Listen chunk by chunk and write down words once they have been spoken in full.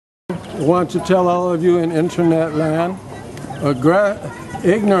I want to tell all of you in internet land,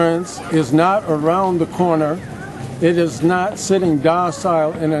 ignorance is not around the corner. It is not sitting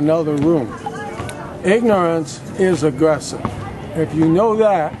docile in another room. Ignorance is aggressive. If you know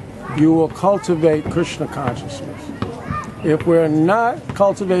that, you will cultivate Krishna consciousness. If we're not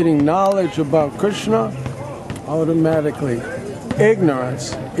cultivating knowledge about Krishna, automatically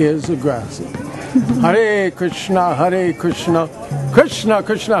ignorance is aggressive. Hare Krishna, Krishna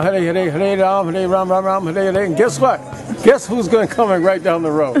Krishna, Hare Hare, Hare Ram, Ram Ram, Hare Hare. And guess what? Guess who's going to come right down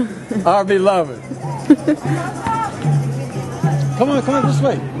the road? Our beloved. Come on, this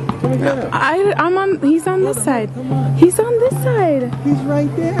way. Come and get him. He's on this side. He's on this side. He's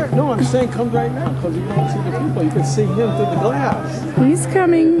right there. No, I'm saying come right now because you don't see the people. You can see him through the glass. He's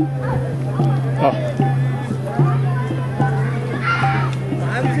coming. Oh.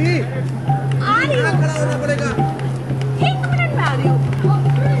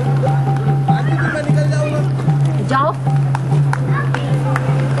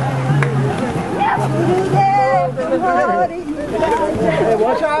 Hey,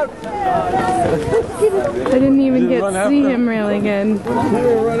 watch out! I didn't even get to see him really good.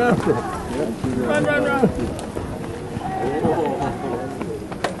 Run after him. Run.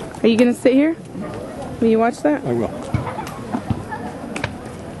 Are you going to sit here? Will you watch that? I will.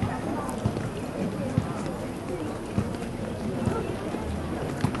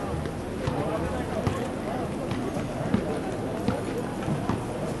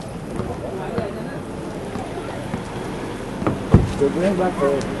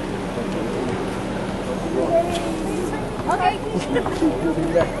 Okay.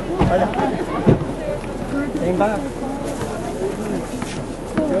 Hang back.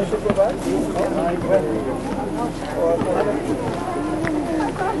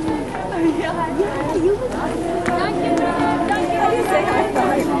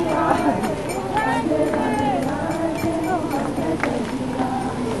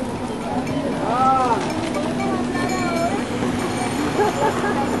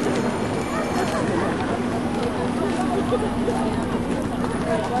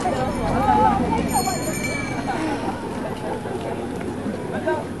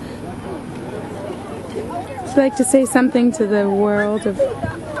 Would you like to say something to the world of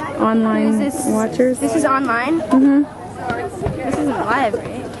online watchers? This is online? Mm-hmm. This isn't live, right?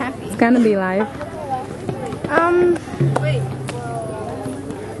 It can't be. It's gonna be live. Wait.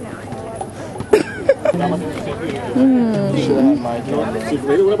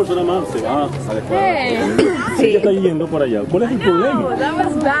 Hey. Sé que está yendo por allá. ¿Cuál es el problema? Oh, that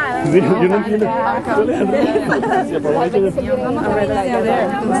was bad. Sí, yo no entiendo. ¿Cuál es el problema? Si aprovecho de...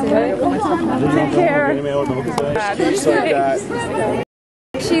 Take care.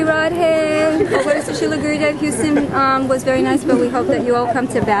 Shri Radhe, Shila Gurudev Houston was very nice, but we hope that you all come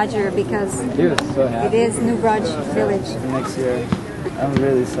to Badger because So it is New Braj village. next year. I'm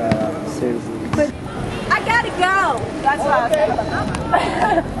really sad, seriously. But I gotta go. That's what I was saying.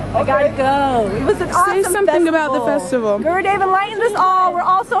 I gotta go. It was an awesome Say something about the festival. Gurudev enlightened us all. We're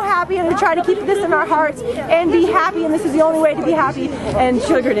all so happy and we try to keep this in our hearts and be happy, and this is the only way to be happy. And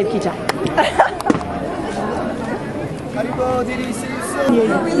Shila Gurudev ki jai.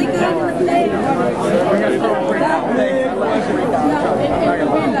 You're really good.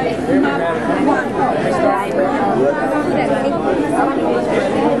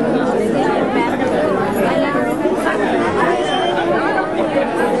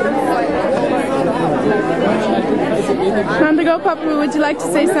 Nandago Papu, would you like to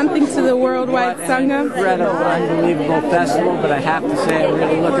say something to the worldwide Sangha? Incredible, unbelievable festival, but I have to say I'm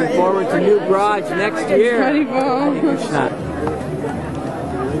really looking forward to New Braj next year. Haribol. Krishna.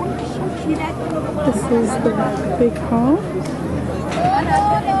 This is the big hall.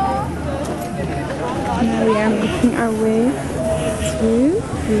 Now we are making our way to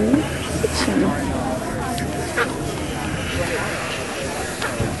the kitchen.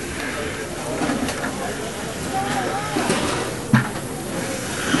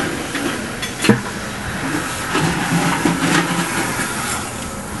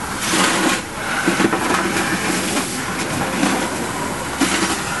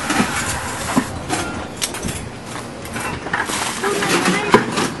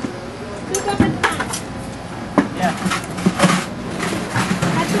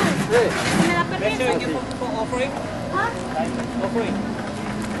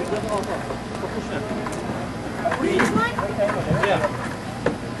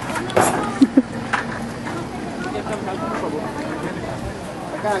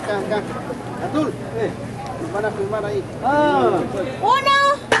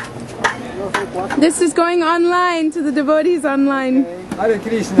 This is going online to the devotees online. Hare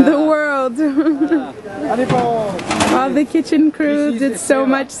Krishna. The world. All the kitchen crew did so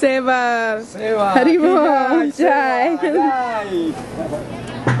much seva. Haribol. Jai.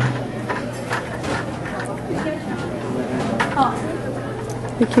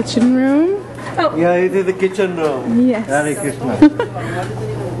 The kitchen room. Yeah, it is the kitchen room. Yes. Hare Krishna.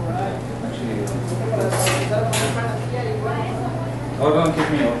 Hold on, kick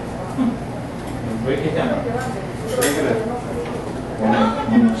me off. Break it down. Break it up.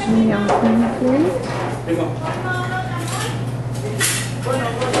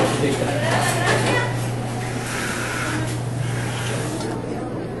 Take Krishna